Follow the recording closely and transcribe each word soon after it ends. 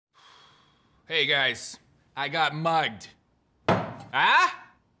Hey guys, I got mugged. Ah?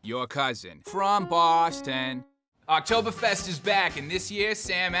 Your cousin from Boston. Oktoberfest is back, and this year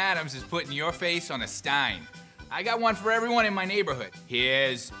Sam Adams is putting your face on a Stein. I got one for everyone in my neighborhood.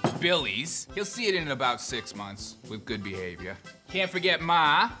 Here's Billy's. He'll see it in about 6 months with good behavior. Can't forget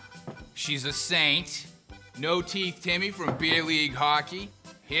Ma. She's a saint. No Teeth Timmy from Beer League Hockey.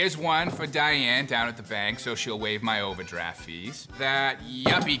 Here's one for Diane down at the bank so she'll waive my overdraft fees. That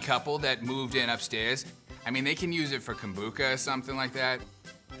yuppie couple that moved in upstairs. I mean, they can use it for kombucha or something like that.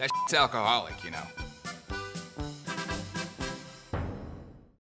 That shit's alcoholic, you know.